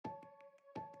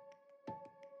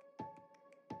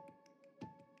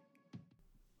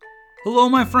Hello,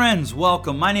 my friends.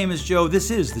 Welcome. My name is Joe.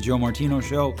 This is The Joe Martino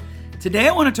Show. Today,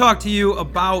 I want to talk to you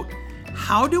about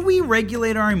how do we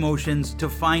regulate our emotions to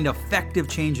find effective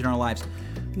change in our lives?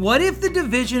 What if the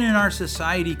division in our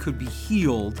society could be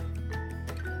healed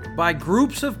by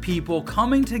groups of people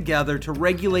coming together to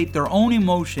regulate their own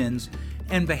emotions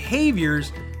and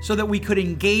behaviors so that we could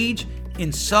engage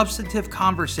in substantive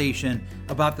conversation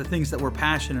about the things that we're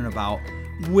passionate about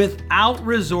without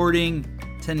resorting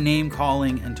to name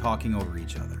calling and talking over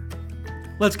each other?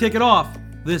 Let's kick it off.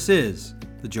 This is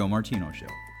The Joe Martino Show.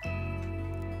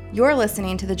 You're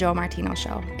listening to The Joe Martino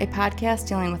Show, a podcast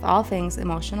dealing with all things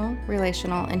emotional,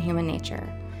 relational, and human nature.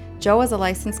 Joe is a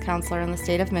licensed counselor in the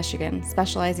state of Michigan,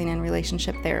 specializing in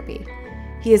relationship therapy.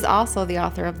 He is also the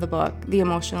author of the book, The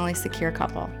Emotionally Secure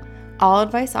Couple. All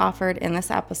advice offered in this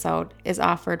episode is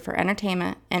offered for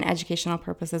entertainment and educational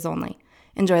purposes only.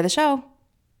 Enjoy the show.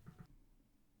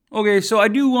 Okay, so I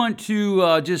do want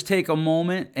to just take a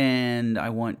moment, and I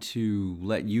want to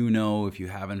let you know, if you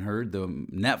haven't heard,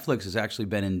 Netflix has actually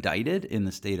been indicted in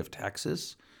the state of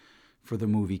Texas for the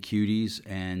movie Cuties.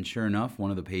 And sure enough,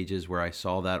 one of the pages where I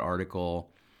saw that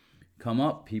article come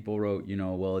up, people wrote,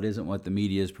 well, it isn't what the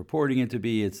media is purporting it to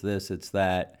be. It's this, it's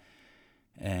that.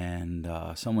 And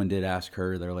someone did ask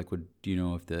her, they're like, do you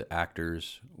know if the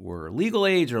actors were legal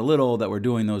age or little that were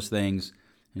doing those things?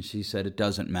 And she said it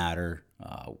doesn't matter,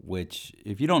 which,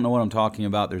 if you don't know what I'm talking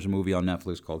about, there's a movie on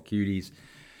Netflix called Cuties,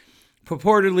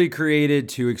 purportedly created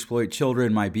to exploit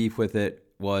children. My beef with it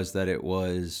was that it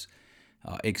was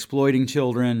exploiting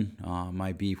children.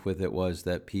 My beef with it was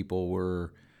that people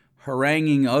were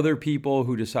haranguing other people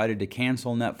who decided to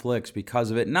cancel Netflix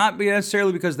because of it, not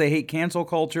necessarily because they hate cancel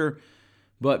culture,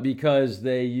 but because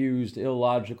they used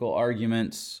illogical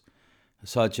arguments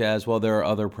such as, well, there are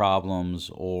other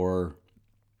problems, or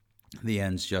the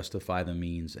ends justify the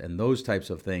means, and those types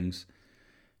of things.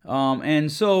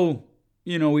 And so,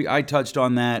 I touched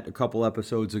on that a couple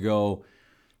episodes ago.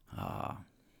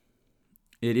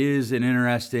 It is an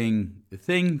interesting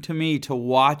thing to me to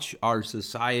watch our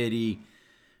society,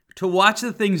 to watch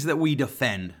the things that we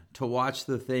defend, to watch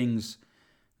the things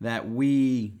that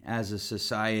we as a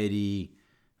society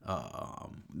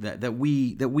that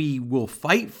we will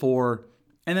fight for,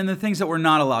 and then the things that we're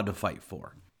not allowed to fight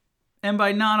for. And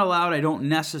by not allowed, I don't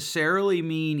necessarily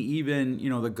mean even,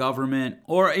 the government.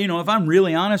 Or, if I'm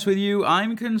really honest with you,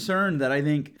 I'm concerned that I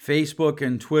think Facebook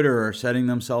and Twitter are setting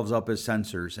themselves up as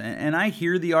censors. And I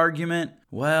hear the argument,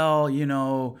 well,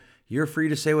 you're free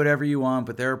to say whatever you want,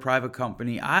 but they're a private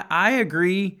company. I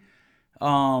agree.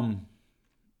 And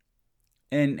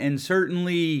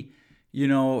certainly,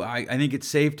 I think it's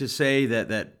safe to say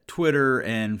that Twitter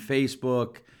and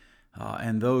Facebook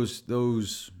and those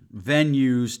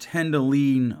venues tend to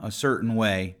lean a certain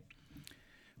way.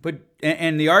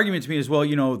 And the argument to me is, well,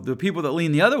 the people that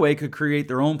lean the other way could create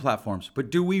their own platforms. But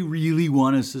do we really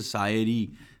want a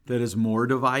society that is more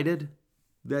divided?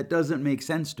 That doesn't make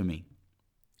sense to me.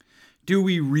 Do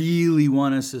we really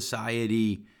want a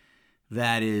society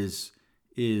that is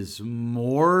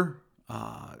more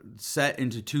set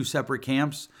into two separate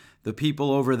camps? The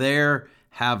people over there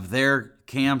have their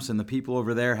camps and the people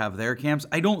over there have their camps?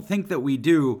 I don't think that we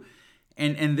do.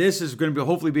 And this is going to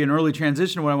hopefully be an early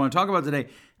transition to what I want to talk about today.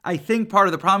 I think part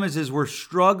of the problem is we're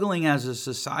struggling as a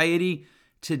society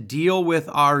to deal with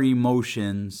our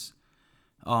emotions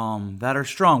that are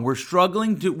strong.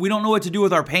 We don't know what to do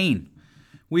with our pain.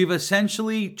 We've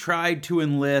essentially tried to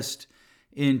enlist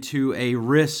into a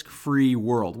risk-free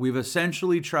world. We've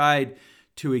essentially tried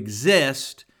to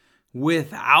exist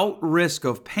without risk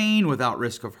of pain, without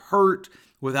risk of hurt,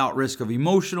 without risk of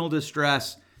emotional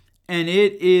distress, and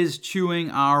it is chewing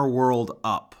our world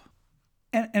up.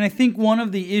 And I think one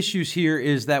of the issues here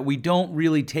is that we don't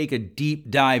really take a deep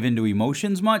dive into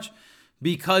emotions much,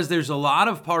 because there's a lot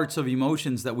of parts of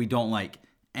emotions that we don't like.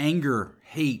 Anger,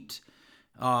 hate,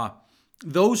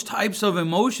 those types of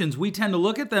emotions, we tend to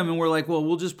look at them and we're like, well,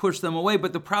 we'll just push them away.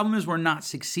 But the problem is we're not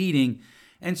succeeding.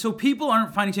 And so people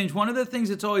aren't finding change. One of the things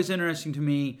that's always interesting to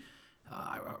me,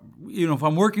 if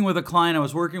I'm working with a client, I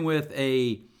was working with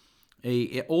a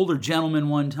older gentleman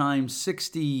one time,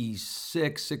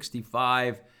 66,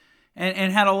 65,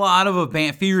 and had a lot of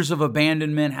fears of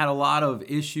abandonment, had a lot of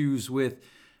issues with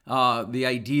the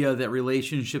idea that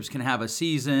relationships can have a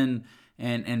season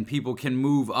and people can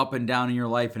move up and down in your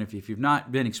life. And if you've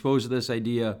not been exposed to this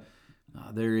idea,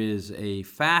 there is a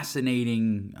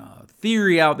fascinating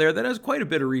theory out there that has quite a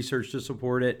bit of research to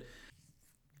support it.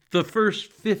 The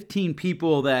first 15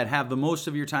 people that have the most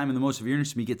of your time and the most of your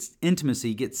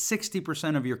intimacy get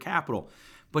 60% of your capital.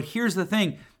 But here's the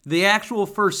thing. The actual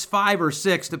first 5 or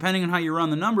 6, depending on how you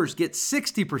run the numbers, get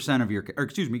 60% of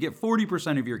get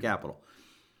 40% of your capital.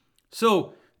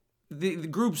 So the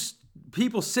groups,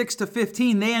 people 6 to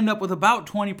 15, they end up with about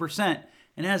 20%.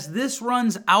 And as this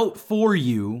runs out for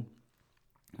you,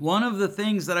 one of the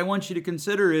things that I want you to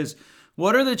consider is,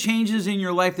 what are the changes in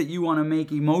your life that you want to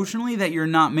make emotionally that you're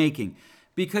not making?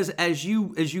 Because as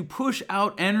you push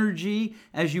out energy,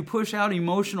 as you push out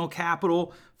emotional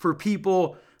capital for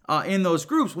people in those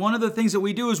groups, one of the things that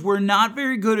we do is we're not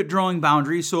very good at drawing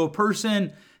boundaries. So a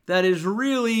person that is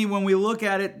really, when we look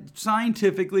at it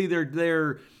scientifically,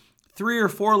 they're 3 or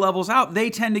 4 levels out, they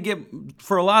tend to get,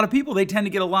 for a lot of people, they tend to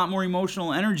get a lot more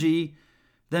emotional energy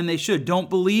than they should. Don't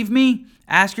believe me?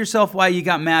 Ask yourself why you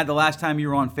got mad the last time you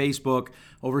were on Facebook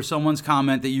over someone's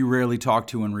comment that you rarely talk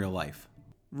to in real life.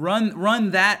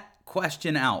 Run that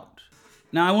question out.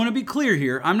 Now, I want to be clear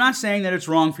here. I'm not saying that it's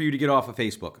wrong for you to get off of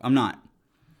Facebook. I'm not.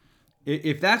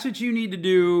 If that's what you need to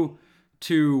do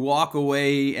to walk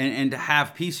away and to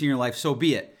have peace in your life, so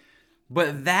be it.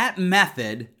 But that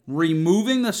method,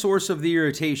 removing the source of the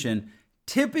irritation,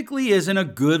 typically isn't a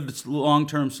good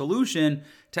long-term solution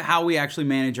to how we actually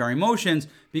manage our emotions,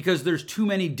 because there's too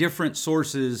many different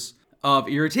sources of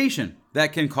irritation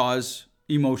that can cause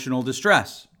emotional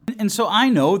distress. And so I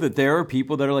know that there are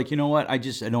people that are like, you know what, I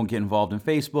don't get involved in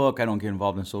Facebook, I don't get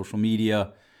involved in social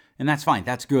media, and that's fine,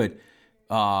 that's good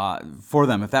for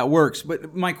them if that works.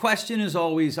 But my question is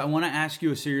always, I want to ask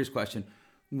you a serious question.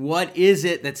 What is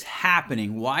it that's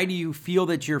happening? Why do you feel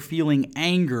that you're feeling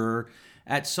anger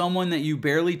at someone that you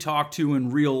barely talk to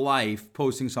in real life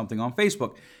posting something on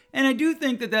Facebook? And I do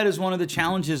think that is one of the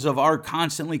challenges of our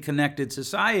constantly connected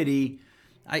society.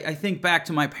 I think back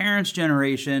to my parents'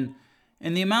 generation,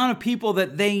 and the amount of people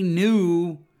that they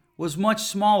knew was much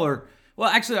smaller. Well,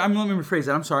 actually, let me rephrase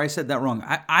that. I'm sorry, I said that wrong.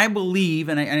 I believe,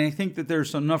 and I think that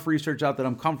there's enough research out that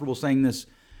I'm comfortable saying this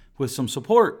with some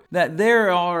support, that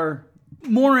there are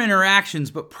more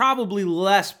interactions, but probably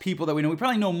less people that we know. We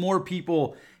probably know more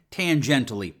people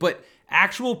tangentially, but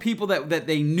actual people that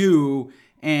they knew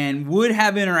and would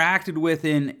have interacted with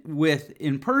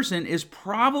in person is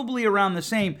probably around the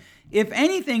same. If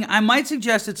anything, I might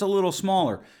suggest it's a little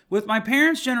smaller. With my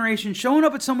parents' generation, showing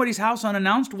up at somebody's house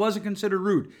unannounced wasn't considered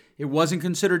rude. It wasn't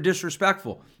considered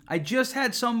disrespectful. I just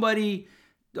had somebody,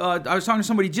 I was talking to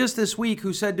somebody just this week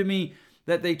who said to me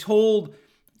that they told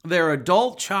their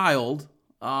adult child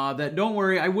that, don't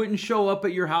worry, I wouldn't show up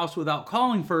at your house without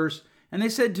calling first. And they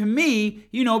said to me,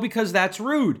 because that's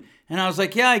rude. And I was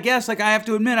like, yeah, I guess. I have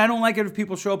to admit, I don't like it if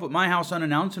people show up at my house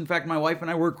unannounced. In fact, my wife and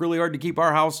I work really hard to keep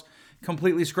our house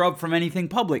completely scrubbed from anything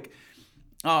public.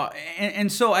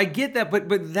 And so I get that,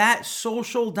 but that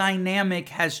social dynamic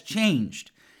has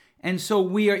changed. And so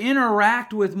we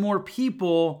interact with more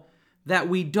people that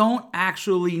we don't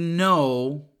actually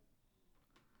know.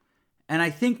 And I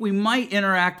think we might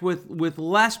interact with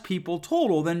less people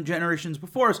total than generations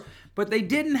before us. But they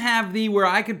didn't have where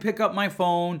I could pick up my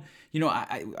phone.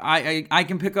 I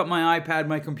can pick up my iPad,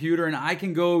 my computer, and I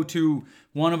can go to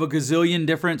one of a gazillion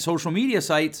different social media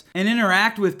sites and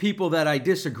interact with people that I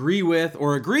disagree with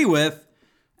or agree with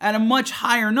at a much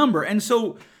higher number. And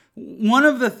so one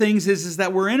of the things is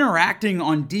that we're interacting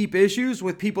on deep issues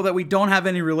with people that we don't have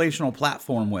any relational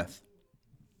platform with.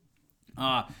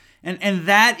 And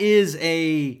that is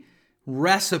a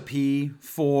recipe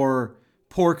for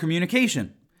poor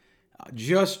communication.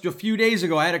 Just a few days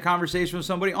ago, I had a conversation with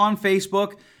somebody on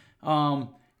Facebook,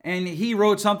 and he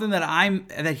wrote something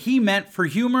that he meant for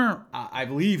humor. I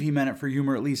believe he meant it for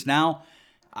humor, at least now.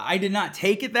 I did not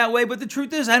take it that way, but the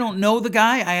truth is, I don't know the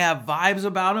guy. I have vibes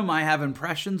about him. I have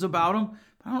impressions about him.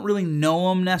 I don't really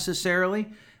know him necessarily,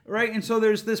 right? And so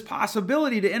there's this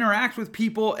possibility to interact with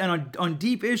people and on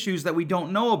deep issues that we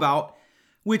don't know about,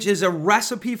 which is a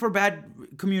recipe for bad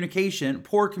communication,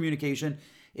 poor communication.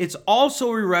 It's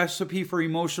also a recipe for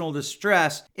emotional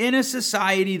distress in a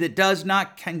society that does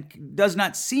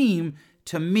not seem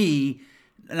to me,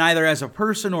 neither as a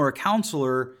person or a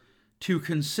counselor, to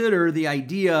consider the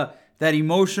idea that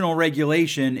emotional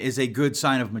regulation is a good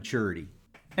sign of maturity.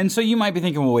 And so you might be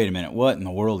thinking, well, wait a minute, what in the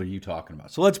world are you talking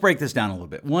about? So let's break this down a little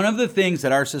bit. One of the things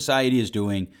that our society is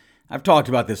doing, I've talked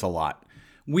about this a lot,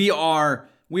 we are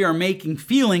making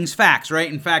feelings facts,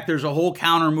 right? In fact, there's a whole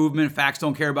counter movement, facts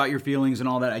don't care about your feelings and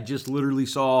all that. I just literally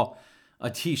saw a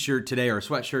t-shirt today or a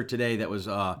sweatshirt today that was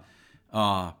a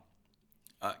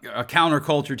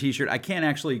counterculture t-shirt. I can't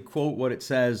actually quote what it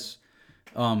says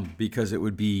because it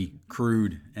would be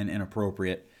crude and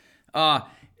inappropriate. But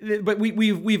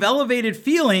we've elevated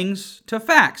feelings to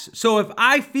facts. So if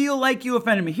I feel like you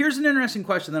offended me, here's an interesting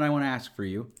question that I want to ask for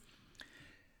you.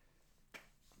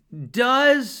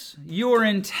 does your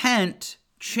intent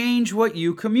change what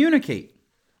you communicate?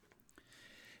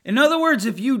 In other words,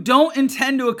 if you don't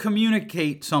intend to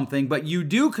communicate something, but you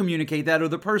do communicate that, or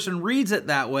the person reads it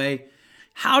that way,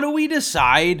 how do we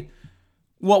decide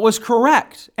what was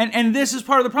correct? And this is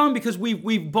part of the problem, because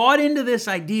we've bought into this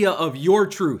idea of your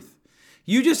truth.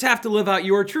 You just have to live out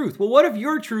your truth. Well, what if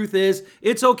your truth is,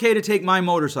 it's okay to take my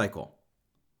motorcycle?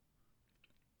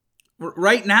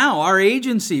 Right now, our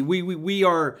agency, we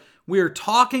are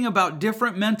talking about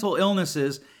different mental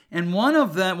illnesses, and one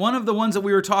of the ones that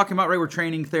we were talking about, right? We're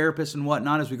training therapists and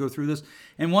whatnot as we go through this,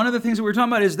 and one of the things that we were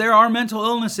talking about is there are mental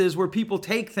illnesses where people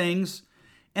take things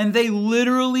and they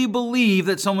literally believe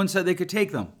that someone said they could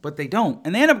take them, but they don't,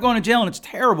 and they end up going to jail, and it's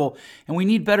terrible, and we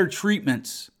need better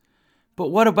treatments. But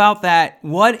what about that?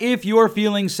 What if your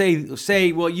feelings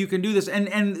say, well, you can do this?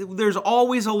 And there's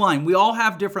always a line. We all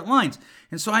have different lines.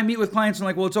 And so I meet with clients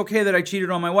and well, it's okay that I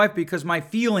cheated on my wife because my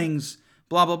feelings,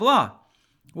 blah, blah, blah.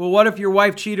 Well, what if your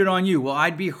wife cheated on you? Well,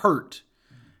 I'd be hurt.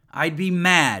 I'd be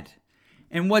mad.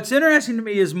 And what's interesting to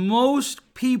me is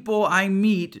most people I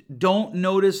meet don't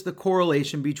notice the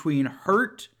correlation between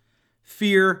hurt,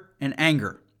 fear, and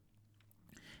anger.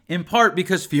 In part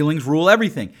because feelings rule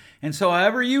everything. And so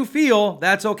however you feel,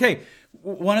 that's okay.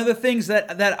 One of the things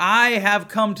that I have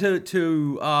come to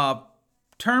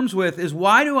terms with is,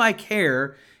 why do I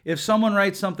care if someone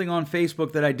writes something on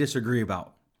Facebook that I disagree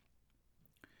about?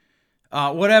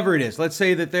 Whatever it is. Let's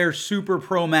say that they're super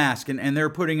pro-mask and they're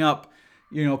putting up,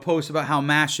 posts about how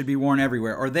masks should be worn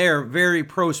everywhere, or they're very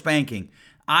pro-spanking.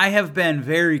 I have been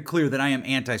very clear that I am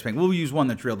anti-spanking. We'll use one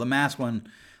that's real. The mask one,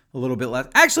 a little bit less.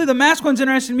 Actually, the mask one's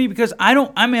interesting to me because I'm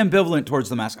ambivalent towards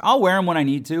the mask. I'll wear them when I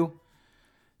need to.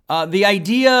 The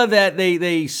idea that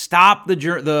they stop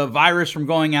the virus from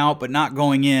going out but not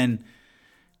going in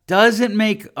doesn't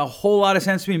make a whole lot of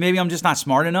sense to me. Maybe I'm just not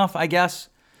smart enough, I guess.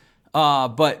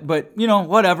 But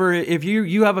whatever. If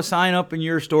you have a sign up in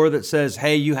your store that says,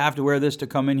 hey, you have to wear this to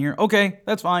come in here, okay,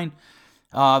 that's fine.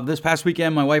 This past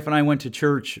weekend, my wife and I went to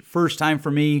church. First time for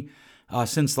me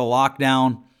since the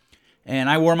lockdown.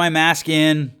 And I wore my mask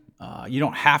in. You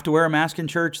don't have to wear a mask in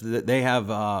church. They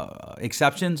have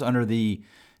exceptions under the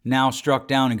now struck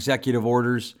down executive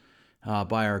orders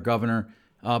by our governor.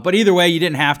 But either way, you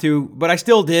didn't have to. But I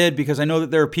still did, because I know that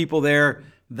there are people there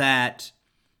that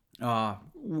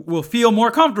will feel more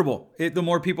comfortable the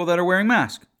more people that are wearing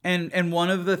masks. And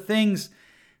one of the things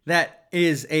that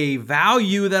is a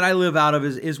value that I live out of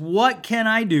is what can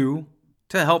I do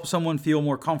to help someone feel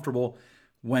more comfortable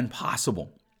when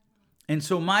possible? And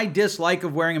so my dislike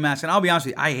of wearing a mask, and I'll be honest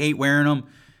with you, I hate wearing them.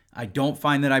 I don't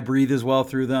find that I breathe as well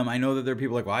through them. I know that there are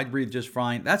people like, well, I breathe just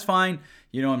fine. That's fine.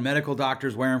 And medical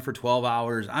doctors wear them for 12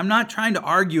 hours. I'm not trying to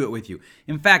argue it with you.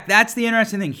 In fact, that's the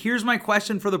interesting thing. Here's my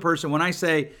question for the person. When I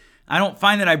say I don't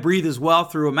find that I breathe as well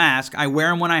through a mask, I wear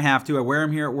them when I have to. I wear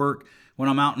them here at work when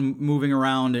I'm out and moving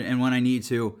around and when I need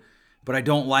to, but I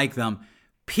don't like them.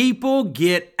 People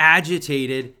get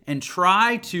agitated and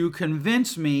try to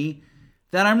convince me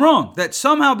that I'm wrong, that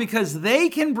somehow because they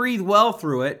can breathe well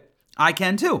through it, I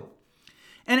can too.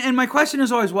 And my question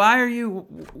is always, why are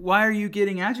you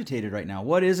getting agitated right now?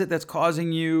 What is it that's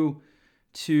causing you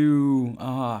to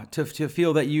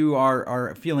feel that you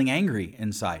are feeling angry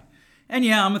inside? And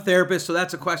yeah, I'm a therapist, so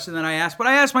that's a question that I ask. But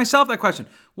I ask myself that question.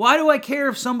 Why do I care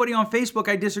if somebody on Facebook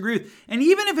I disagree with? And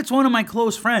even if it's one of my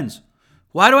close friends,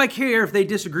 why do I care if they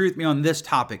disagree with me on this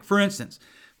topic? For instance,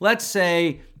 let's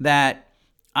say that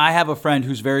I have a friend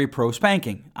who's very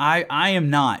pro-spanking. I am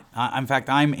not. In fact,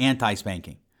 I'm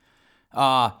anti-spanking.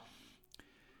 And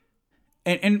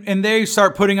they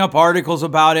start putting up articles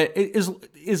about it.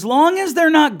 As long as they're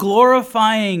not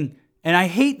glorifying, and I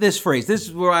hate this phrase. This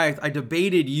is where I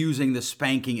debated using the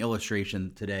spanking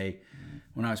illustration today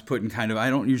when I was putting I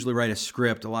don't usually write a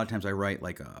script. A lot of times I write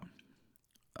like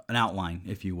an outline,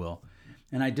 if you will.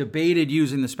 And I debated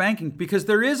using the spanking because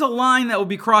there is a line that will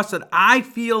be crossed that I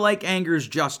feel like anger is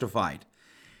justified.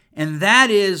 And that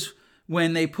is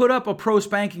when they put up a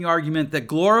pro-spanking argument that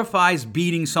glorifies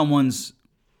beating someone's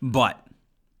butt.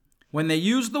 When they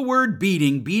use the word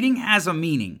beating has a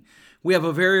meaning. We have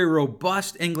a very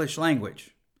robust English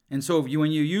language. And so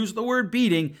when you use the word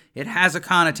beating, it has a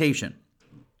connotation.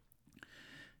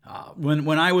 When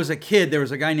I was a kid, there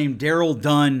was a guy named Daryl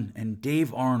Dunn and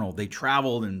Dave Arnold. They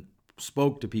traveled and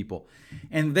spoke to people,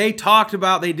 and they talked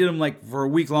about, they did them like for a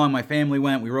week long. My family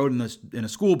went, we rode in a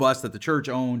school bus that the church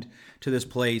owned to this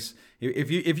place.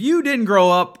 If you didn't grow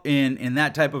up in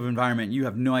that type of environment, you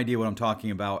have no idea what I'm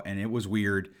talking about. And it was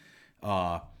weird.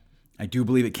 I do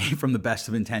believe it came from the best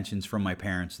of intentions from my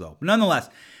parents, though. Nonetheless,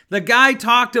 the guy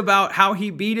talked about how he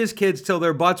beat his kids till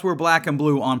their butts were black and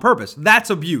blue on purpose. That's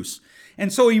abuse.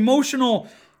 And so emotional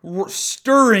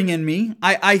stirring in me,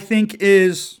 I think,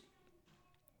 is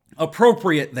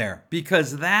appropriate there,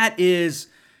 because that is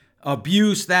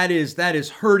abuse. That is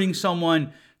hurting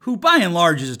someone who by and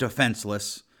large is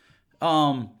defenseless.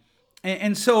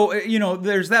 And so,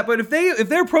 there's that. But if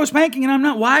they're pro spanking and I'm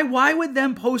not, why would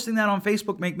them posting that on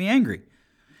Facebook make me angry?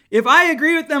 If I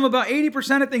agree with them about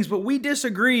 80% of things, but we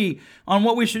disagree on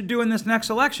what we should do in this next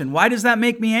election, why does that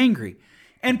make me angry?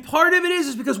 And part of it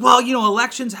is because,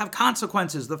 elections have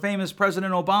consequences, the famous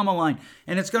President Obama line,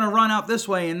 and it's going to run out this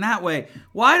way and that way.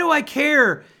 Why do I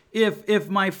care if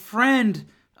my friend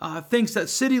thinks that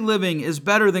city living is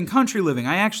better than country living?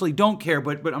 I actually don't care,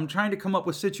 but I'm trying to come up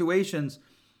with situations.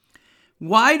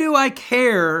 Why do I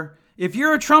care if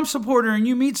you're a Trump supporter and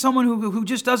you meet someone who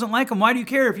just doesn't like him? Why do you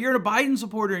care if you're a Biden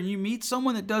supporter and you meet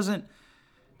someone that doesn't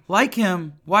like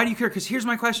him? Why do you care? Because here's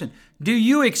my question. Do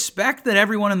you expect that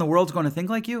everyone in the world's going to think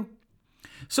like you?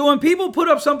 So when people put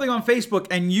up something on Facebook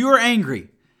and you're angry,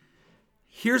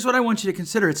 here's what I want you to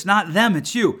consider. It's not them,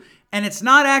 it's you. And it's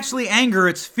not actually anger,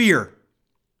 it's fear.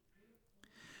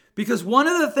 Because one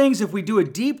of the things, if we do a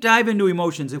deep dive into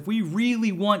emotions, if we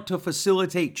really want to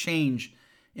facilitate change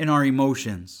in our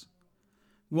emotions,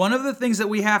 one of the things that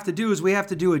we have to do is we have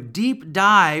to do a deep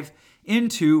dive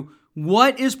into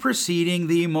what is preceding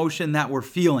the emotion that we're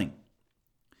feeling.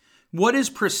 What is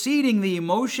preceding the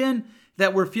emotion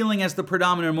that we're feeling as the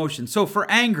predominant emotion? So for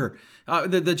anger,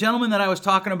 the gentleman that I was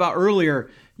talking about earlier,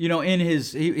 he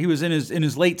was in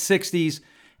his late 60s,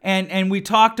 and we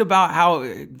talked about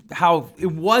how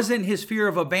it wasn't his fear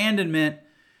of abandonment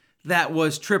that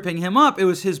was tripping him up. It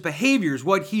was his behaviors,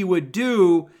 what he would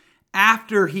do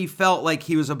after he felt like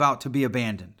he was about to be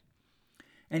abandoned.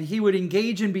 And he would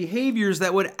engage in behaviors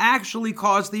that would actually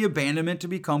cause the abandonment to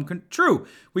become true.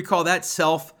 We call that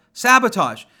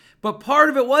self-sabotage. But part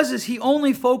of it is he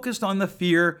only focused on the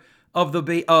fear of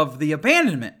the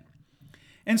abandonment.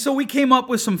 And so we came up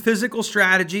with some physical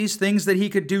strategies, things that he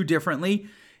could do differently.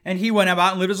 And he went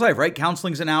about and lived his life, right?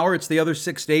 Counseling's an hour. It's the other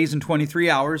 6 days and 23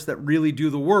 hours that really do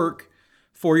the work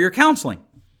for your counseling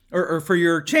or for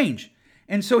your change.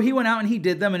 And so he went out and he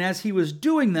did them. And as he was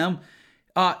doing them,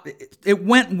 it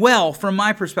went well from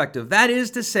my perspective. That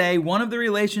is to say, one of the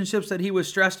relationships that he was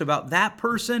stressed about, that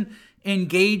person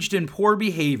engaged in poor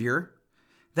behavior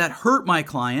that hurt my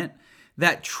client,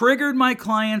 that triggered my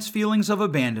client's feelings of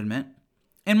abandonment.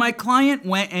 And my client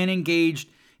went and engaged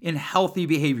in healthy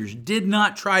behaviors, did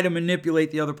not try to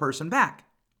manipulate the other person back.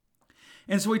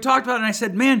 And so we talked about it, and I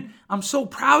said, man, I'm so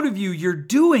proud of you. You're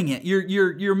doing it.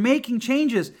 You're making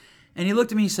changes. And he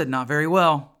looked at me and he said, not very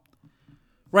well.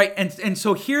 Right. And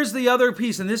so here's the other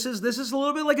piece. And this is a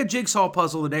little bit like a jigsaw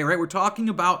puzzle today, right? We're talking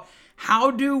about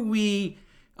how do we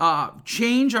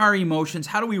change our emotions?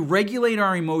 How do we regulate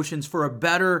our emotions for a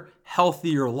better,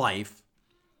 healthier life?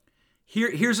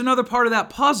 Here's another part of that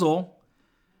puzzle.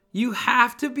 You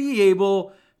have to be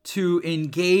able to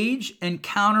engage and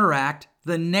counteract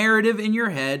the narrative in your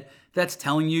head that's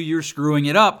telling you you're screwing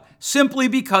it up simply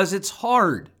because it's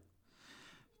hard.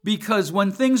 Because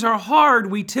when things are hard,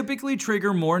 we typically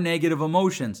trigger more negative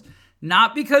emotions.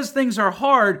 Not because things are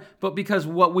hard, but because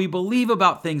what we believe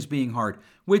about things being hard,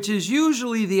 which is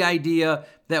usually the idea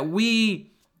that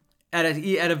we, at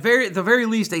the very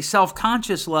least, a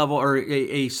self-conscious level or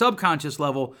a subconscious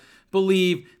level,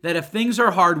 believe that if things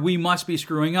are hard, we must be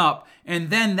screwing up. And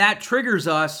then that triggers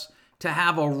us to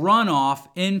have a runoff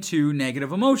into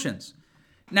negative emotions.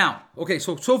 Now, okay,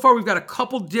 so far we've got a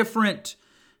couple different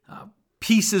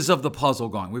pieces of the puzzle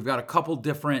going. We've got a couple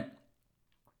different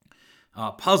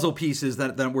puzzle pieces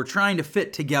that we're trying to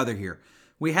fit together here.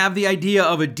 We have the idea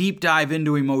of a deep dive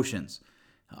into emotions.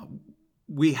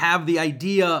 We have the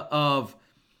idea of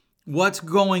what's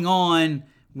going on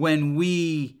when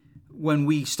we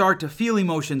start to feel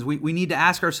emotions. We need to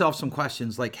ask ourselves some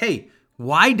questions like, hey,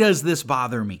 why does this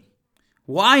bother me?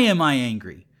 Why am I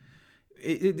angry?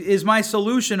 Is my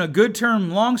solution a good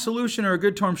term long solution or a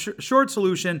good term short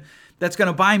solution that's going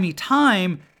to buy me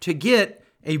time to get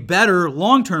a better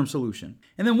long-term solution?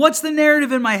 And then what's the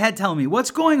narrative in my head telling me?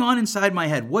 What's going on inside my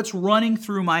head? What's running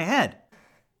through my head?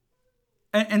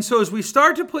 And so as we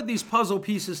start to put these puzzle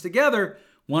pieces together,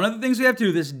 one of the things we have to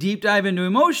do, this deep dive into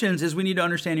emotions, is we need to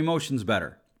understand emotions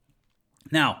better.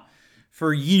 Now,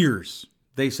 for years,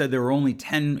 they said there were only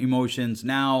 10 emotions.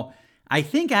 Now, I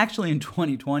think actually in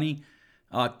 2020,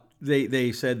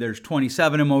 they said there's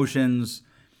 27 emotions,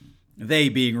 they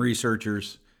being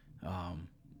researchers.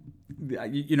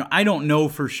 I don't know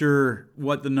for sure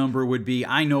what the number would be.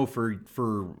 I know for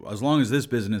as long as this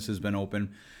business has been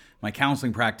open, my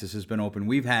counseling practice has been open,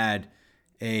 we've had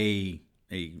a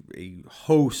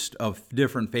host of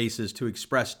different faces to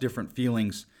express different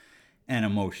feelings and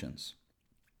emotions.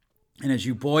 And as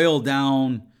you boil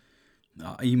down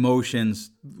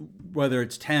emotions, whether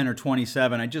it's 10 or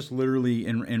 27, I just literally,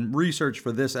 in research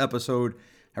for this episode,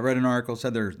 I read an article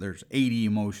said there's 80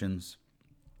 emotions.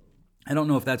 I don't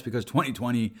know if that's because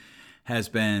 2020 has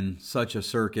been such a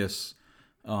circus,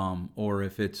 or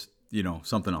if it's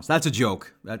something else. That's a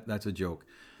joke. That's a joke.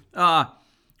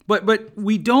 But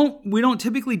we don't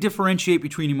typically differentiate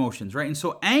between emotions, right? And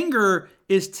so anger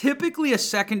is typically a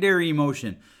secondary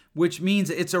emotion, which means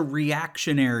it's a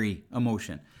reactionary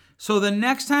emotion. So the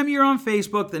next time you're on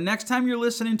Facebook, the next time you're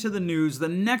listening to the news, the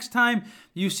next time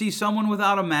you see someone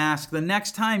without a mask, the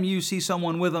next time you see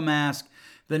someone with a mask,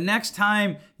 the next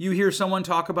time you hear someone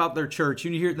talk about their church,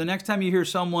 the next time you hear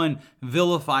someone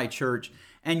vilify church,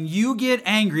 and you get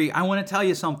angry, I want to tell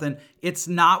you something. It's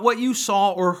not what you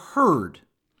saw or heard.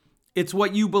 It's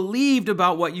what you believed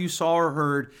about what you saw or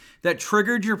heard that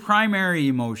triggered your primary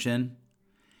emotion.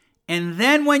 And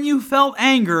then when you felt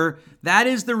anger, that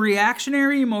is the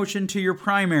reactionary emotion to your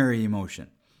primary emotion.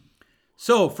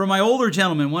 So for my older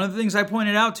gentleman, one of the things I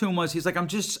pointed out to him was, he's like, I'm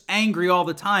just angry all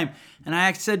the time. And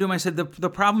I said to him, the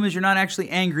problem is you're not actually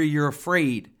angry, you're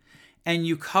afraid. And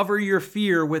you cover your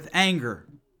fear with anger.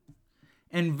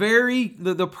 And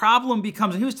the problem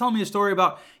becomes, and he was telling me a story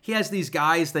about, he has these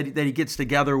guys that he gets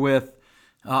together with.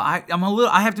 I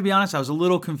have to be honest, I was a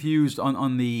little confused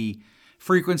on the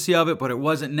frequency of it, but it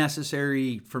wasn't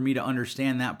necessary for me to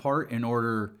understand that part in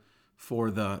order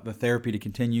for the therapy to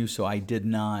continue. So I did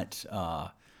not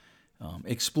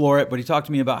explore it, but he talked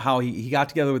to me about how he got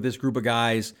together with this group of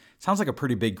guys. Sounds like a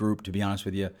pretty big group, to be honest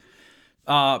with you.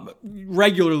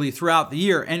 Regularly throughout the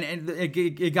year, and it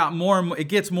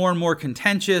gets more and more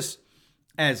contentious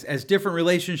as different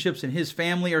relationships in his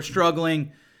family are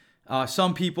struggling.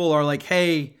 Some people are like,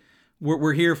 "Hey,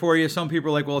 we're here for you." Some people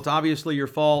are like, "Well, it's obviously your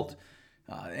fault."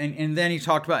 And then he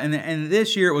talked about, and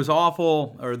this year it was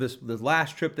awful, or this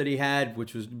last trip that he had,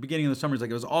 which was the beginning of the summer,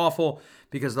 it was awful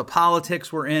because the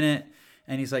politics were in it.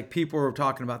 And he's like, people were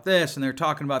talking about this and they're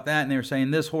talking about that, and they were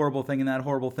saying this horrible thing and that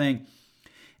horrible thing.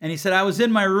 And he said, I was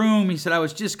in my room. He said, I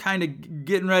was just kind of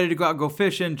getting ready to go out and go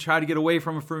fishing, try to get away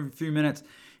from it for a few minutes.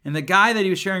 And the guy that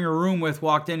he was sharing a room with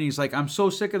walked in, and he's like, I'm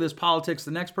so sick of this politics. The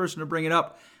next person to bring it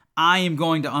up, I am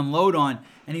going to unload on.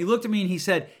 And he looked at me and he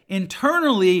said,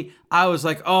 internally, I was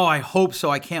like, oh, I hope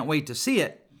so. I can't wait to see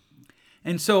it.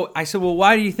 And so I said, well,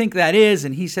 why do you think that is?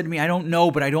 And he said to me, I don't know,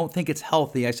 but I don't think it's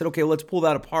healthy. I said, okay, well, let's pull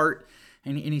that apart.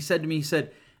 And he said to me,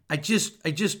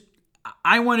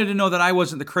 I wanted to know that I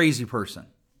wasn't the crazy person.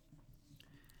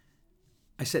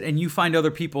 I said, and you find other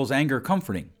people's anger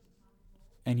comforting?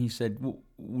 And he said,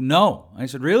 no. I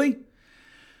said, really?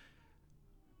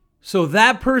 So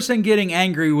that person getting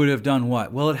angry would have done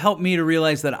what? Well, it helped me to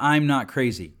realize that I'm not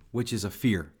crazy, which is a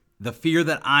fear. The fear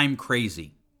that I'm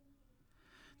crazy.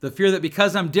 The fear that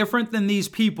because I'm different than these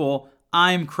people,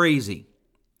 I'm crazy.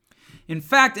 In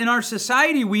fact, in our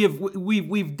society,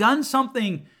 we've done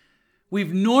something.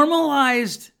 We've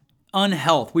normalized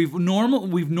unhealth. We've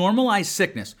normalized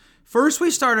sickness. First,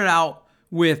 we started out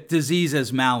with disease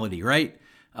as malady, right?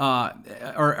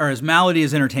 Or as malady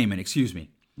as entertainment, excuse me.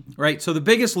 Right? So The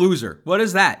Biggest Loser, what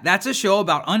is that? That's a show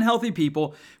about unhealthy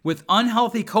people with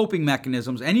unhealthy coping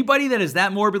mechanisms. Anybody that is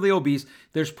that morbidly obese,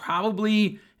 there's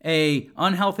probably a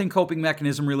unhealthy coping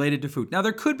mechanism related to food. Now,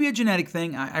 there could be a genetic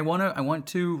thing. I want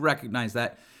to recognize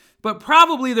that. But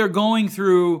probably they're going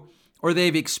through, or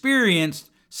they've experienced,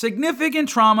 significant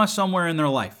trauma somewhere in their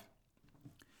life.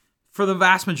 For the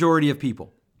vast majority of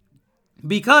people.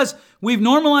 Because we've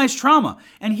normalized trauma.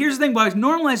 And here's the thing, by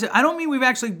normalize it, I don't mean we've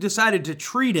actually decided to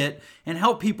treat it and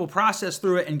help people process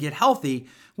through it and get healthy.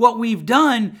 What we've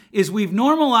done is we've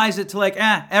normalized it to like,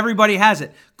 everybody has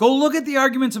it. Go look at the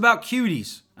arguments about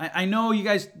cuties. I know you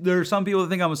guys, there are some people that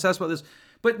think I'm obsessed about this,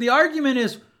 but the argument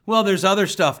is, well, there's other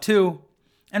stuff too.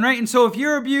 And so if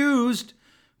you're abused,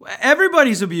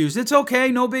 everybody's abused. It's okay,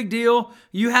 no big deal.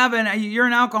 You're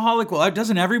an alcoholic. Well,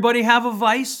 doesn't everybody have a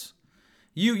vice?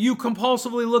 You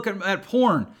compulsively look at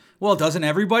porn. Well, doesn't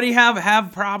everybody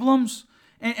have problems?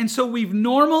 And so we've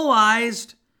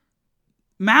normalized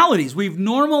maladies. We've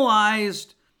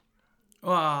normalized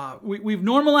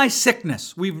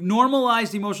sickness. We've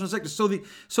normalized emotional sickness.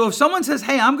 So if someone says,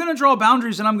 "Hey, I'm going to draw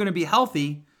boundaries and I'm going to be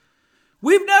healthy,"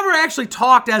 we've never actually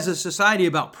talked as a society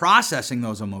about processing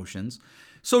those emotions.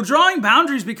 So drawing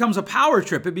boundaries becomes a power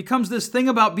trip. It becomes this thing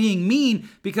about being mean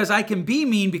because I can be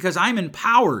mean because I'm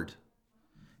empowered.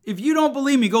 If you don't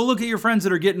believe me, go look at your friends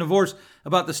that are getting divorced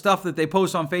about the stuff that they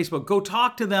post on Facebook. Go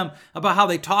talk to them about how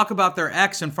they talk about their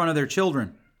ex in front of their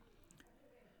children.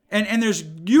 And there's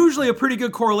usually a pretty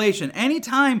good correlation.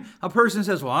 Anytime a person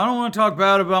says, well, I don't want to talk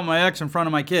bad about my ex in front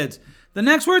of my kids, the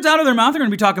next words out of their mouth are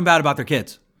going to be talking bad about their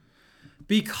kids.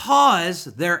 Because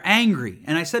they're angry.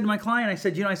 And I said to my client, I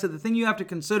said, the thing you have to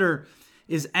consider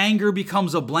is anger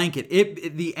becomes a blanket.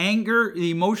 The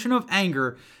emotion of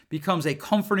anger becomes a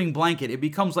comforting blanket. It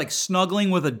becomes like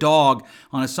snuggling with a dog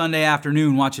on a Sunday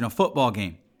afternoon watching a football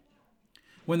game.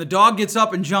 When the dog gets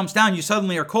up and jumps down, you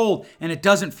suddenly are cold and it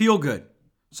doesn't feel good.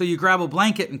 So you grab a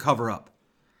blanket and cover up.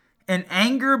 And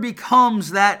anger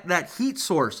becomes that heat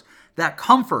source, that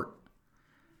comfort.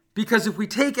 Because if we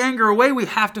take anger away, we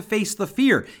have to face the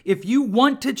fear. If you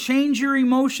want to change your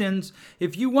emotions,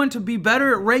 if you want to be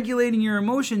better at regulating your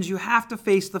emotions, you have to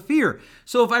face the fear.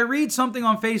 So if I read something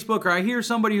on Facebook or I hear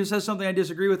somebody who says something I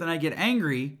disagree with and I get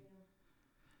angry,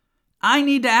 I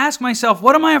need to ask myself,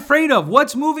 what am I afraid of?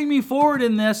 What's moving me forward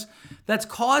in this that's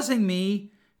causing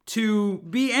me to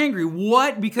be angry?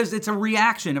 What? Because it's a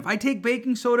reaction. If I take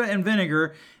baking soda and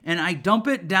vinegar and I dump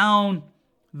it down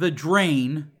the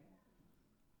drain,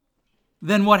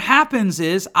 then what happens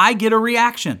is I get a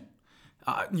reaction.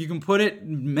 You can put it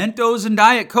Mentos and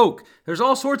Diet Coke. There's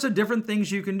all sorts of different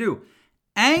things you can do.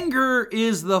 Anger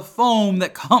is the foam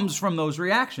that comes from those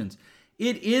reactions.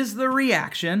 It is the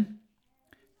reaction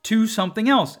to something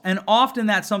else. And often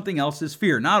that something else is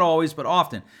fear. Not always, but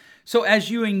often. So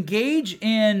as you engage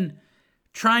in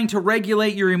trying to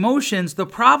regulate your emotions, the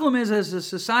problem is as a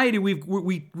society,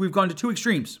 we've gone to two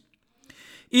extremes.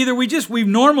 Either we've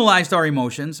normalized our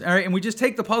emotions, all right, and we just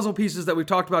take the puzzle pieces that we've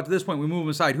talked about to this point, we move them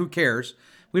aside. Who cares?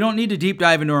 We don't need to deep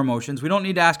dive into our emotions. We don't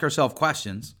need to ask ourselves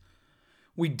questions.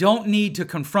 We don't need to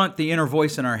confront the inner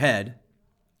voice in our head.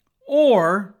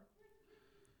 Or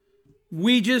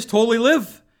we just totally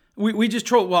live.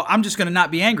 I'm just going to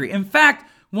not be angry. In fact,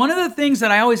 one of the things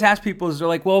that I always ask people is they're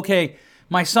like, well, okay,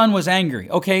 my son was angry.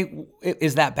 Okay,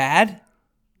 is that bad?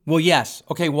 Well, yes.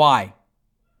 Okay, why?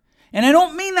 And I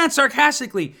don't mean that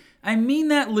sarcastically. I mean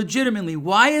that legitimately.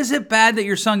 Why is it bad that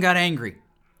your son got angry?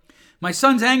 My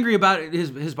son's angry about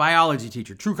his biology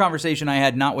teacher. True conversation I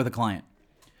had, not with a client.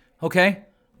 Okay,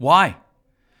 why?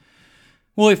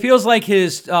 Well, it feels like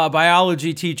his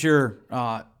biology teacher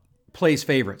plays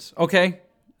favorites. Okay,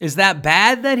 is that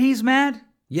bad that he's mad?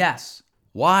 Yes.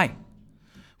 Why?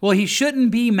 Well, he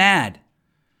shouldn't be mad.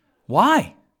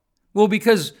 Why? Well,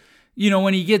 because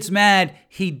when he gets mad,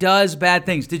 he does bad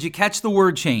things. Did you catch the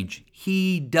word change?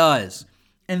 He does.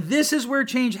 And this is where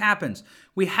change happens.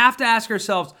 We have to ask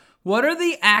ourselves, what are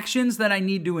the actions that I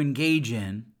need to engage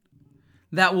in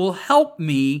that will help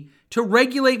me to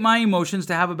regulate my emotions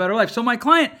to have a better life? So my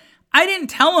client, I didn't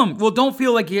tell him, well, don't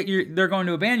feel like they're going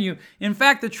to abandon you. In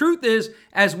fact, the truth is,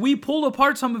 as we pulled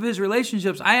apart some of his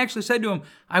relationships, I actually said to him,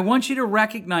 I want you to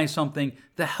recognize something.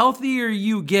 The healthier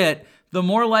you get, the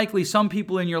more likely some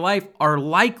people in your life are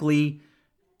likely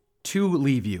to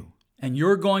leave you. And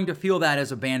you're going to feel that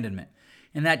as abandonment.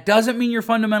 And that doesn't mean you're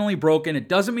fundamentally broken. It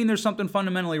doesn't mean there's something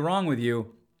fundamentally wrong with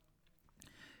you.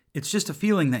 It's just a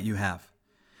feeling that you have.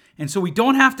 And so we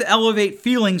don't have to elevate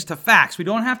feelings to facts. We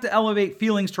don't have to elevate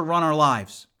feelings to run our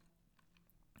lives.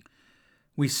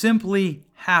 We simply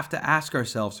have to ask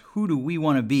ourselves, who do we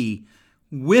want to be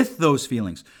with those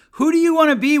feelings? Who do you want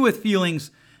to be with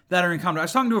feelings that are in common? I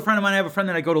was talking to a friend of mine. I have a friend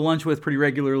that I go to lunch with pretty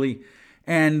regularly.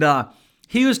 And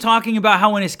he was talking about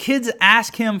how when his kids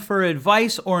ask him for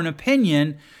advice or an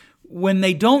opinion, when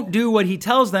they don't do what he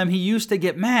tells them, he used to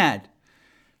get mad.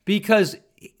 Because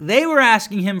they were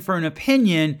asking him for an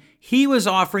opinion, he was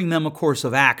offering them a course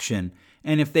of action.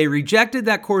 And if they rejected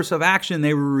that course of action,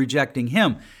 they were rejecting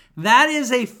him. That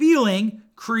is a feeling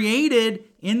created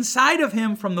inside of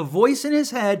him from the voice in his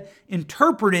head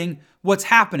interpreting what's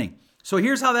happening. So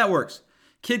here's how that works.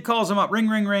 Kid calls him up, ring,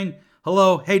 ring, ring.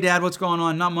 Hello, hey dad, what's going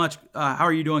on? Not much. How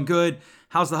are you doing? Good.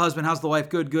 How's the husband? How's the wife?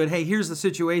 Good, good. Hey, here's the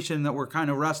situation that we're kind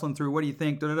of wrestling through. What do you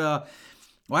think? Da-da-da.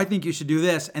 Well, I think you should do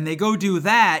this. And they go do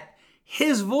that.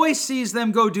 His voice sees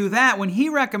them go do that when he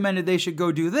recommended they should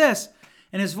go do this.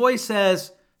 And his voice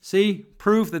says, see,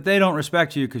 proof that they don't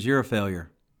respect you because you're a failure.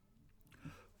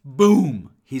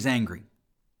 Boom, he's angry.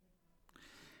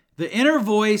 The inner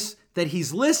voice that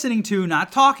he's listening to,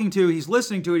 not talking to, he's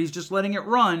listening to it, he's just letting it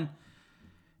run,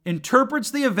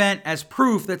 interprets the event as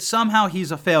proof that somehow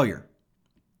he's a failure.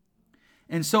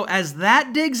 And so as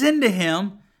that digs into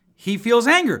him, he feels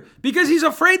anger because he's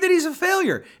afraid that he's a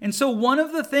failure. And so one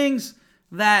of the things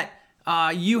that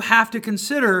you have to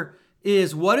consider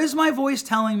is, what is my voice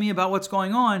telling me about what's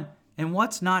going on and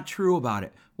what's not true about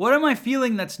it? What am I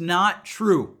feeling that's not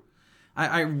true?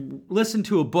 I listened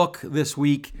to a book this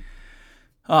week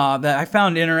that I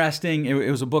found interesting. It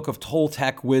was a book of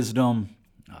Toltec wisdom.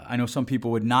 I know some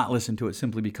people would not listen to it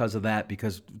simply because of that,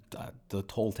 because the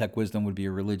Toltec wisdom would be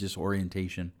a religious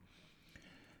orientation.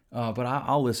 But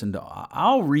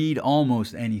I'll read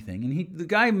almost anything. And the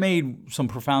guy made some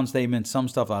profound statements, some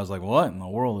stuff I was like, what in the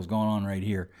world is going on right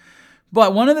here?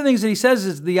 But one of the things that he says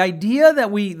is the idea that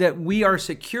we are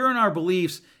secure in our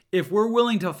beliefs if we're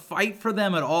willing to fight for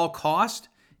them at all cost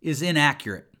is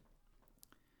inaccurate.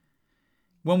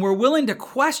 When we're willing to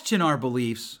question our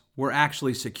beliefs, we're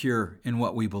actually secure in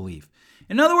what we believe.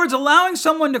 In other words, allowing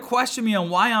someone to question me on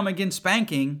why I'm against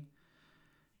spanking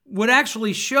would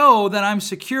actually show that I'm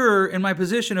secure in my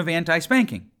position of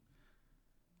anti-spanking.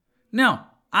 Now,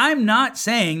 I'm not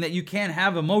saying that you can't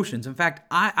have emotions. In fact,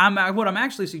 what I'm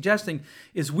actually suggesting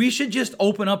is we should just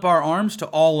open up our arms to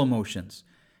all emotions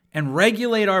and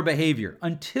regulate our behavior.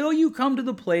 Until you come to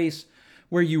the place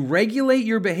where you regulate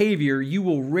your behavior, you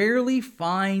will rarely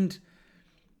find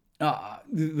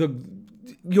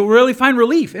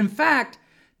relief. In fact,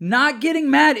 not getting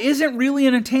mad isn't really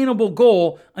an attainable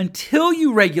goal until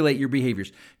you regulate your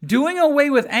behaviors. Doing away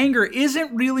with anger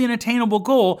isn't really an attainable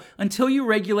goal until you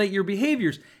regulate your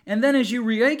behaviors. And then as you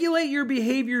regulate your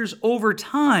behaviors over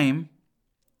time,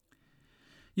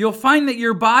 you'll find that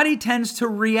your body tends to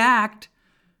react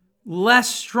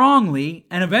less strongly,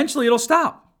 and eventually it'll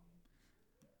stop.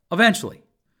 Eventually.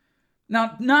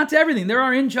 Now, not to everything. There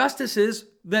are injustices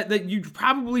that you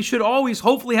probably should always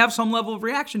hopefully have some level of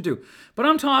reaction to. But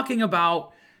I'm talking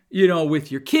about,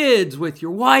 with your kids, with your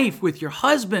wife, with your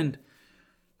husband.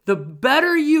 The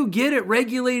better you get at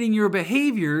regulating your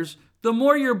behaviors, the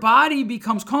more your body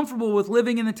becomes comfortable with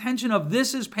living in the tension of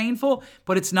this is painful,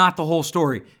 but it's not the whole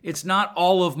story. It's not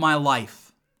all of my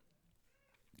life.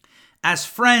 As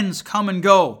friends come and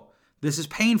go, this is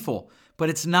painful, but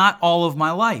it's not all of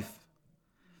my life.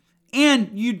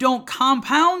 And you don't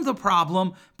compound the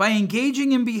problem by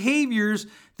engaging in behaviors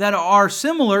that are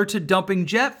similar to dumping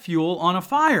jet fuel on a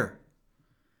fire.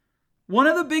 One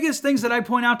of the biggest things that I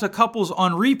point out to couples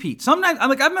on repeat, sometimes,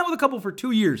 I've met with a couple for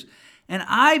 2 years, and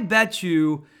I bet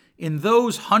you in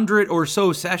those 100 or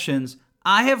so sessions,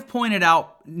 I have pointed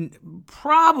out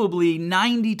probably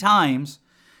 90 times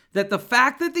that the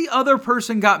fact that the other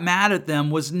person got mad at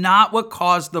them was not what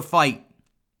caused the fight.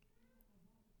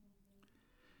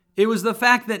 It was the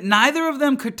fact that neither of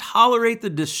them could tolerate the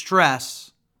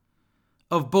distress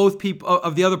of both people,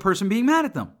 of the other person being mad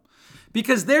at them.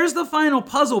 Because there's the final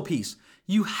puzzle piece.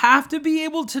 You have to be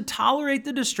able to tolerate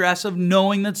the distress of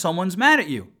knowing that someone's mad at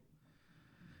you.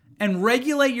 And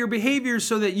regulate your behaviors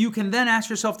so that you can then ask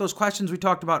yourself those questions we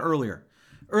talked about earlier.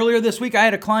 Earlier this week, I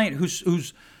had a client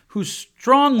who's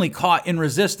strongly caught in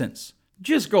resistance.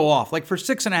 Just go off, like for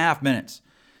 6.5 minutes,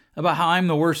 about how I'm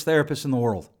the worst therapist in the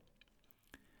world.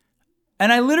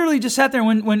 And I literally just sat there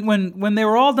when they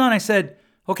were all done, I said,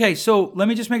 okay, so let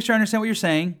me just make sure I understand what you're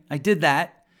saying. I did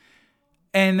that.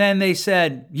 And then they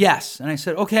said, yes. And I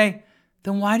said, okay,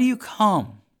 then why do you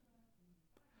come?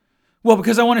 Well,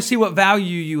 because I want to see what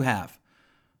value you have.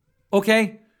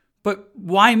 Okay, but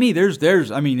why me?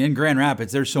 In Grand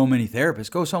Rapids, there's so many therapists.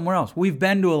 Go somewhere else. We've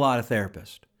been to a lot of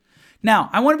therapists. Now,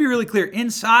 I want to be really clear.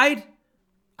 Inside,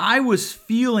 I was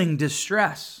feeling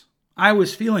distress. I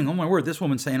was feeling, oh my word, this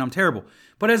woman's saying I'm terrible.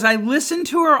 But as I listened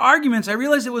to her arguments, I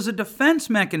realized it was a defense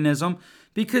mechanism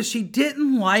because she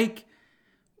didn't like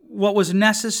what was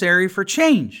necessary for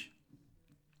change.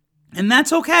 And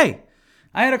that's okay.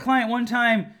 I had a client one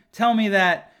time tell me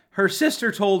that her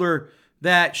sister told her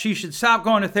that she should stop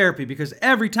going to therapy because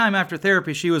every time after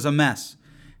therapy, she was a mess.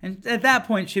 And at that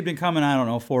point, she'd been coming,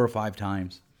 4 or 5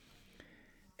 times.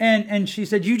 And she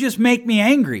said, you just make me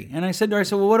angry. And I said to her,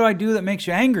 well, what do I do that makes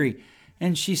you angry?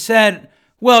 And she said,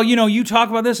 well, you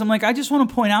talk about this. I'm like, I just want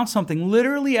to point out something.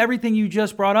 Literally everything you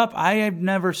just brought up, I have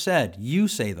never said. You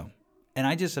say them. And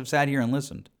I just have sat here and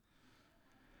listened.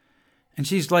 And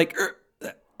she's like,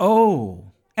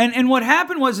 oh. And what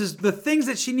happened was the things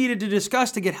that she needed to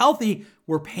discuss to get healthy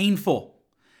were painful.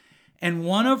 And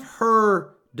one of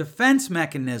her defense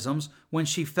mechanisms when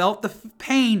she felt the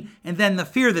pain and then the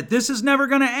fear that this is never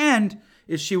going to end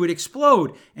is she would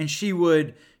explode and she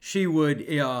would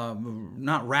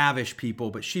not ravish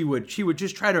people, but she would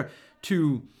just try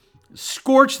to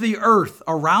scorch the earth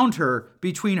around her,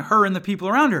 between her and the people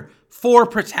around her, for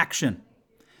protection.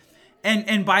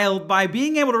 And by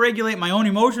being able to regulate my own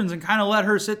emotions and kind of let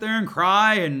her sit there and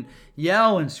cry and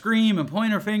yell and scream and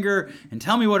point her finger and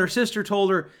tell me what her sister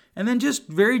told her, and then just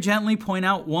very gently point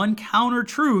out one counter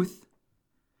truth,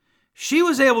 she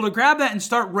was able to grab that and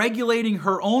start regulating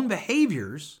her own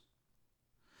behaviors.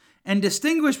 and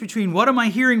distinguish between what am I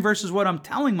hearing versus what I'm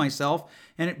telling myself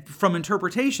and from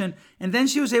interpretation. And then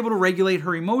she was able to regulate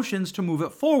her emotions to move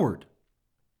it forward.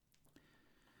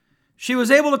 She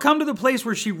was able to come to the place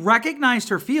where she recognized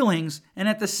her feelings and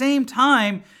at the same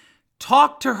time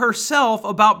talked to herself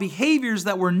about behaviors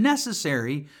that were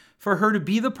necessary for her to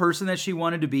be the person that she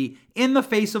wanted to be in the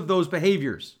face of those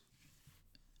behaviors.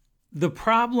 The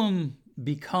problem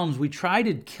becomes we try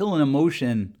to kill an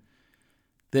emotion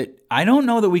that I don't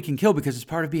know that we can kill because it's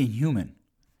part of being human.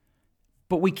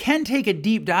 But we can take a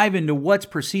deep dive into what's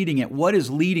preceding it, what is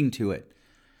leading to it.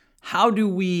 How do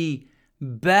we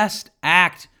best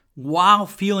act while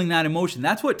feeling that emotion?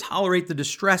 That's what tolerate the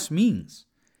distress means.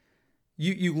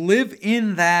 You live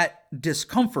in that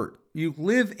discomfort. You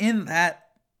live in that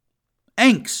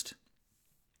angst.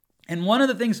 And one of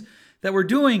the things that we're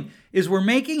doing is we're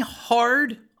making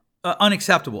hard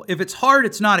unacceptable. If it's hard,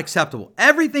 it's not acceptable.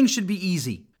 Everything should be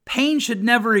easy. Pain should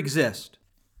never exist.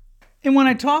 And when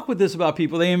I talk with this about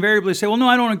people, they invariably say, well, no,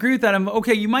 I don't agree with that. I'm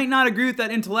okay, you might not agree with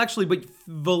that intellectually, but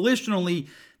volitionally,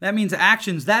 that means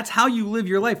actions. That's how you live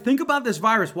your life. Think about this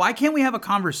virus. Why can't we have a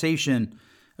conversation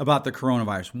about the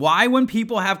coronavirus? Why, when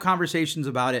people have conversations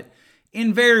about it,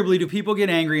 invariably do people get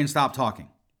angry and stop talking?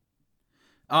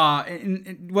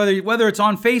 Whether it's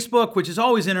on Facebook, which is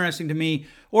always interesting to me,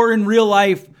 or in real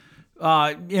life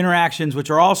interactions, which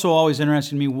are also always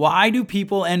interesting to me, why do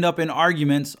people end up in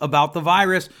arguments about the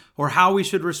virus or how we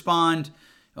should respond?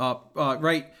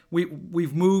 Right?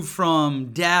 We've moved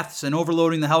from deaths and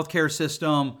overloading the healthcare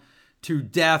system to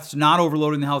deaths, not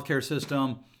overloading the healthcare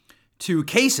system, to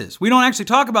cases. We don't actually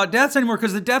talk about deaths anymore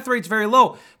because the death rate's very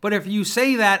low. But if you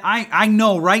say that, I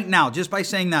know right now, just by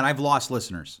saying that, I've lost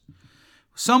listeners.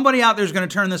 Somebody out there is going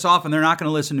to turn this off and they're not going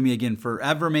to listen to me again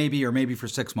forever, maybe, or maybe for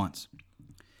 6 months.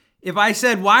 If I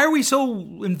said, why are we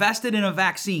so invested in a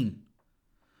vaccine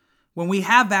when we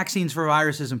have vaccines for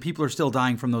viruses and people are still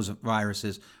dying from those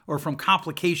viruses or from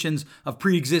complications of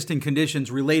pre-existing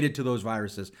conditions related to those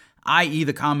viruses, i.e.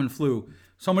 the common flu?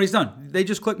 Somebody's done. They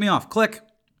just click me off. Click.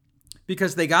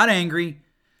 Because they got angry,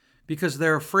 because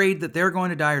they're afraid that they're going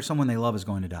to die or someone they love is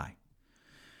going to die.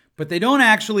 But they don't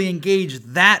actually engage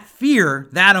that fear,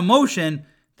 that emotion.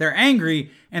 They're angry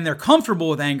and they're comfortable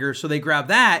with anger, so they grab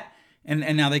that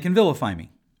and now they can vilify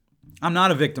me. I'm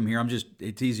not a victim here.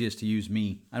 It's easiest to use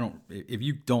me. If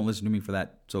you don't listen to me for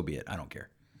that, so be it. I don't care.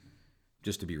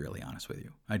 Just to be really honest with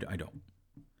you. I don't.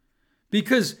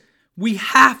 Because we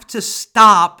have to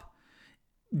stop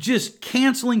just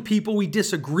canceling people we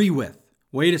disagree with.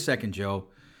 Wait a second, Joe.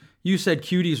 You said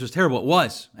Cuties was terrible. It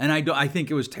was. And I think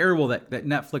it was terrible that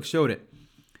Netflix showed it.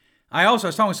 I was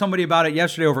talking with somebody about it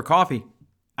yesterday over coffee.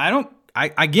 I don't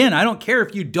care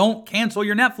if you don't cancel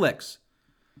your Netflix.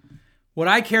 What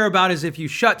I care about is if you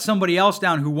shut somebody else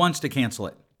down who wants to cancel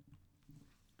it.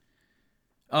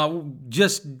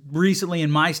 Just recently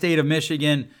in my state of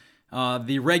Michigan,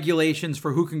 the regulations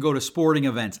for who can go to sporting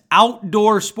events,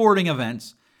 outdoor sporting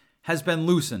events, has been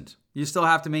loosened. You still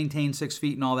have to maintain 6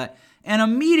 feet and all that. And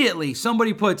immediately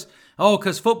somebody puts,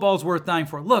 because football's worth dying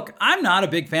for. Look, I'm not a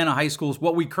big fan of high schools,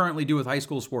 what we currently do with high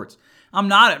school sports. I'm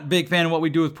not a big fan of what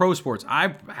we do with pro sports.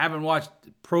 I haven't watched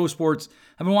pro sports.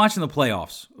 I've been watching the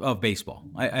playoffs of baseball.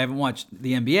 I haven't watched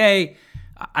the NBA.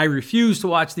 I refuse to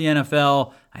watch the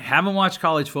NFL. I haven't watched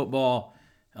college football.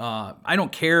 I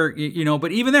don't care,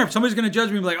 but even there, if somebody's going to judge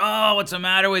me and be like, oh, what's the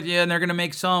matter with you? And they're going to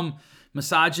make some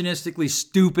misogynistically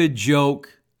stupid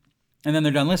joke. And then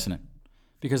they're done listening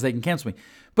because they can cancel me.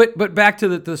 But back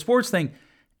to the sports thing,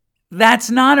 that's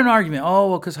not an argument. Oh,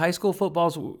 well, because high school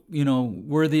football's,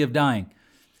 worthy of dying.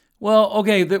 Well,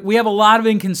 okay, we have a lot of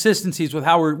inconsistencies with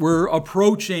how we're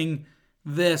approaching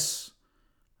this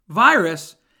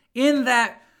virus in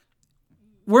that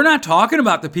we're not talking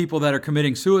about the people that are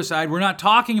committing suicide. We're not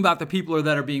talking about the people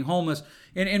that are being homeless.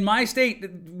 In my state,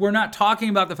 we're not talking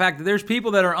about the fact that there's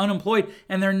people that are unemployed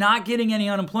and they're not getting any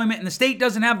unemployment and the state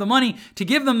doesn't have the money to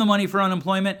give them the money for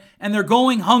unemployment and they're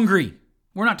going hungry.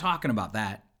 We're not talking about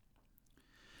that.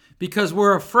 Because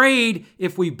we're afraid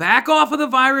if we back off of the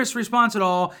virus response at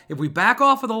all, if we back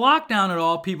off of the lockdown at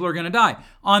all, people are going to die.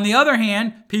 On the other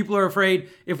hand, people are afraid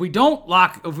if we don't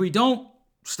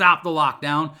stop the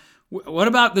lockdown, what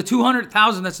about the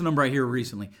 200,000? That's the number I hear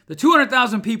recently. The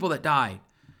 200,000 people that died.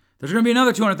 There's going to be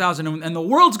another 200,000 and the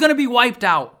world's going to be wiped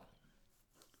out.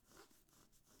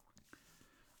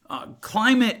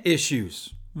 Climate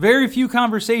issues. Very few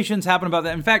conversations happen about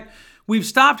that. In fact, we've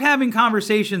stopped having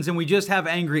conversations and we just have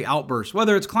angry outbursts.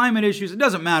 Whether it's climate issues, it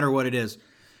doesn't matter what it is.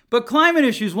 But climate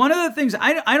issues, one of the things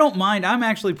I don't mind, I'm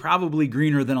actually probably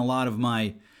greener than a lot of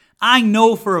I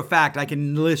know for a fact I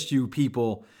can list you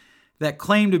people that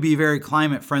claim to be very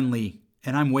climate friendly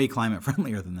And I'm way climate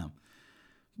friendlier than them.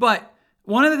 But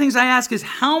one of the things I ask is,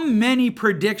 how many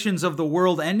predictions of the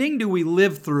world ending do we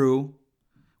live through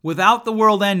without the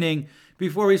world ending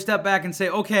before we step back and say,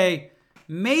 okay,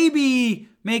 maybe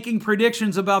making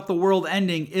predictions about the world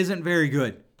ending isn't very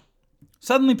good.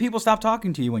 Suddenly people stop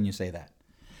talking to you when you say that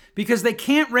because they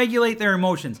can't regulate their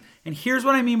emotions. And here's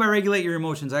what I mean by regulate your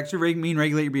emotions. I actually mean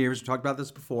regulate your behaviors. We talked about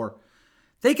this before.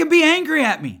 They can be angry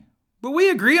at me, but we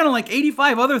agree on like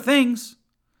 85 other things.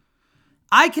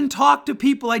 I can talk to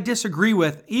people I disagree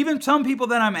with, even some people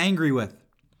that I'm angry with.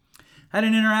 I had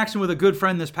an interaction with a good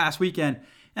friend this past weekend,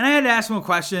 and I had to ask him a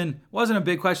question. It wasn't a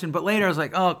big question, but later I was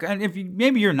like, oh,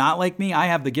 maybe you're not like me. I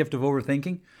have the gift of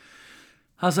overthinking.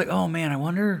 I was like, oh man, I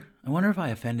wonder if I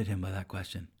offended him by that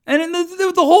question. And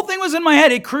the whole thing was in my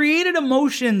head. It created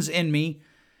emotions in me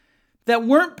that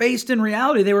weren't based in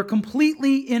reality. They were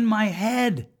completely in my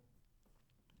head.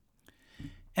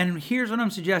 And here's what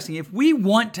I'm suggesting. If we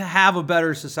want to have a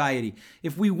better society,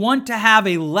 if we want to have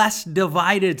a less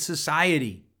divided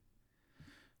society,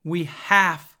 we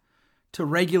have to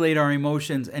regulate our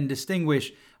emotions and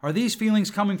distinguish, are these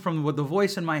feelings coming from the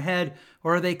voice in my head,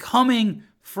 or are they coming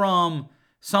from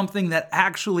something that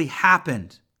actually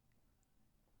happened?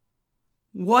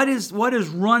 What is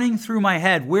running through my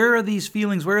head? Where are these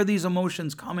feelings? Where are these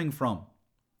emotions coming from?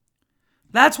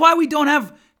 That's why we don't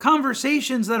have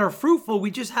conversations that are fruitful. We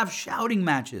just have shouting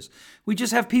matches. We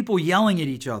just have people yelling at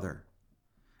each other.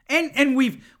 And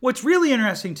what's really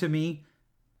interesting to me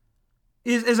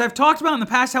is, as I've talked about in the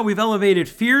past, how we've elevated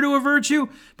fear to a virtue.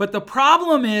 But the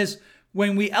problem is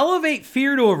when we elevate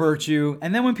fear to a virtue,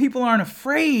 and then when people aren't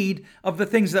afraid of the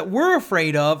things that we're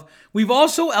afraid of, we've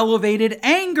also elevated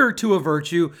anger to a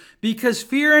virtue, because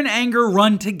fear and anger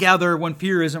run together when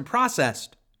fear isn't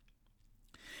processed.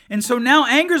 And so now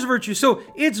anger is a virtue. So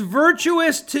it's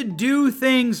virtuous to do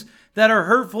things that are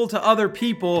hurtful to other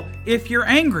people if you're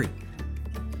angry.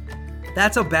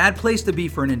 That's a bad place to be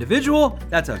for an individual.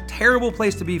 That's a terrible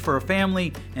place to be for a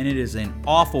family. And it is an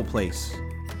awful place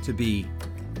to be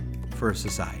for a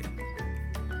society.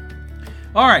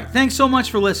 All right. Thanks so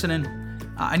much for listening.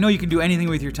 I know you can do anything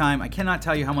with your time. I cannot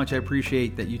tell you how much I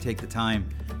appreciate that you take the time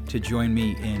to join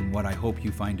me in what I hope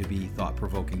you find to be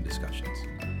thought-provoking discussions.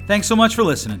 Thanks so much for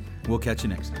listening. We'll catch you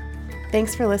next time.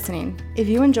 Thanks for listening. If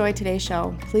you enjoyed today's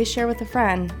show, please share with a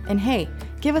friend. And hey,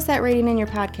 give us that rating in your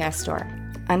podcast store.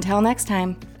 Until next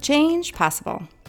time, change possible.